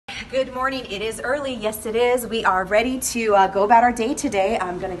Good morning. It is early. Yes, it is. We are ready to go about our day today.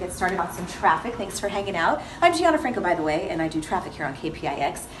 I'm going to get started on some traffic. Thanks for hanging out. I'm Gianna Franco, by the way, and I do traffic here on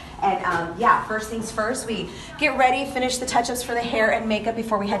KPIX. And yeah, first things first, we get ready, finish the touch-ups for the hair and makeup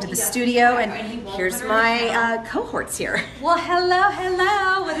before we head to the studio. And here's my cohorts here. Well,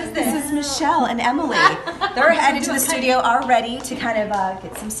 hello. What is this? This is Michelle and Emily. They're headed to the studio already to kind of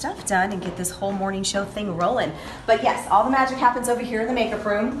get some stuff done and get this whole morning show thing rolling. But yes, all the magic happens over here in the makeup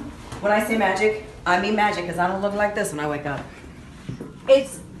room. When I say magic, I mean magic, because I don't look like this when I wake up.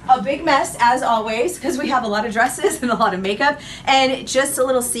 It's a big mess, as always, because we have a lot of dresses and a lot of makeup. And just a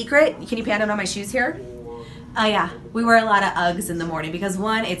little secret, can you pan down on my shoes here? Oh yeah, we wear a lot of Uggs in the morning because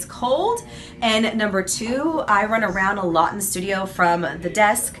one, it's cold, and number two, I run around a lot in the studio from the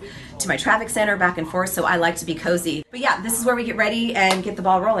desk to my traffic center, back and forth, so I like to be cozy. But yeah, this is where we get ready and get the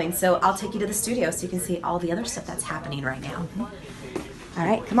ball rolling. So I'll take you to the studio so you can see all the other stuff that's happening right now. All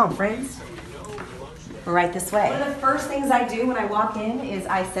right, come on, friends. We're right this way. One of the first things I do when I walk in is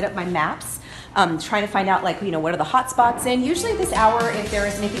I set up my maps, trying to find out, like, you know, what are the hot spots in. Usually this hour, if there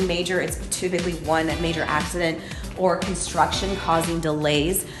is anything major, it's typically one major accident or construction causing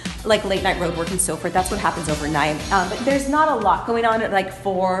delays, like late night road work and so forth. That's what happens overnight. But there's not a lot going on at like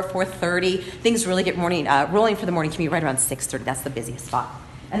 4:30. Things really get rolling for the morning commute right around 6:30. That's the busiest spot.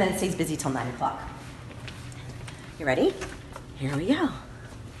 And then it stays busy till 9 o'clock. You ready? Here we go.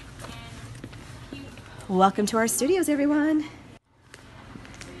 Welcome to our studios, everyone.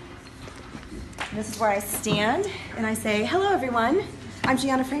 This is where I stand and I say, hello, everyone. I'm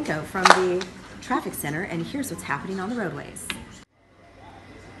Gianna Franco from the Traffic Center, and here's what's happening on the roadways.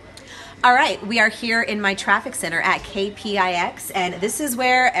 All right, we are here in my traffic center at KPIX, and this is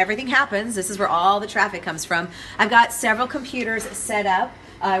where everything happens. This is where all the traffic comes from. I've got several computers set up.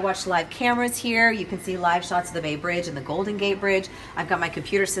 I watch live cameras here. You can see live shots of the Bay Bridge and the Golden Gate Bridge. I've got my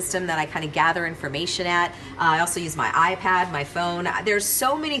computer system that I kind of gather information at. I also use my iPad, my phone. There's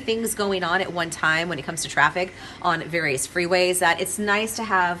so many things going on at one time when it comes to traffic on various freeways that it's nice to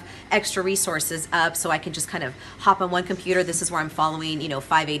have extra resources up so I can just kind of hop on one computer. This is where I'm following,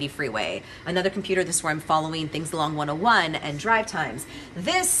 580 freeway. Another computer, this is where I'm following things along 101 and drive times.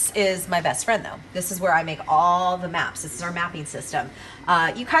 This is my best friend, though. This is where I make all the maps. This is our mapping system.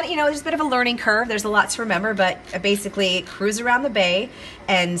 You kind of, there's a bit of a learning curve. There's a lot to remember, but I basically cruise around the bay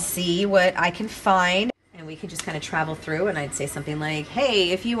and see what I can find. And we can just kind of travel through, and I'd say something like,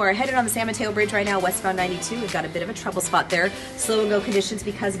 hey, if you are headed on the San Mateo Bridge right now, westbound 92, we've got a bit of a trouble spot there. Slow and go conditions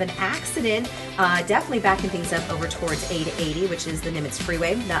because of an accident. Definitely backing things up over towards 880, which is the Nimitz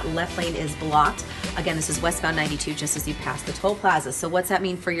Freeway. That left lane is blocked. Again, this is westbound 92 just as you pass the toll plaza. So what's that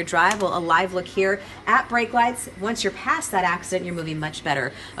mean for your drive? Well, a live look here at brake lights. Once you're past that accident, you're moving much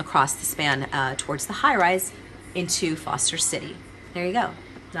better across the span towards the high rise into Foster City. There you go.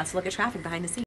 That's a look at traffic behind the scenes.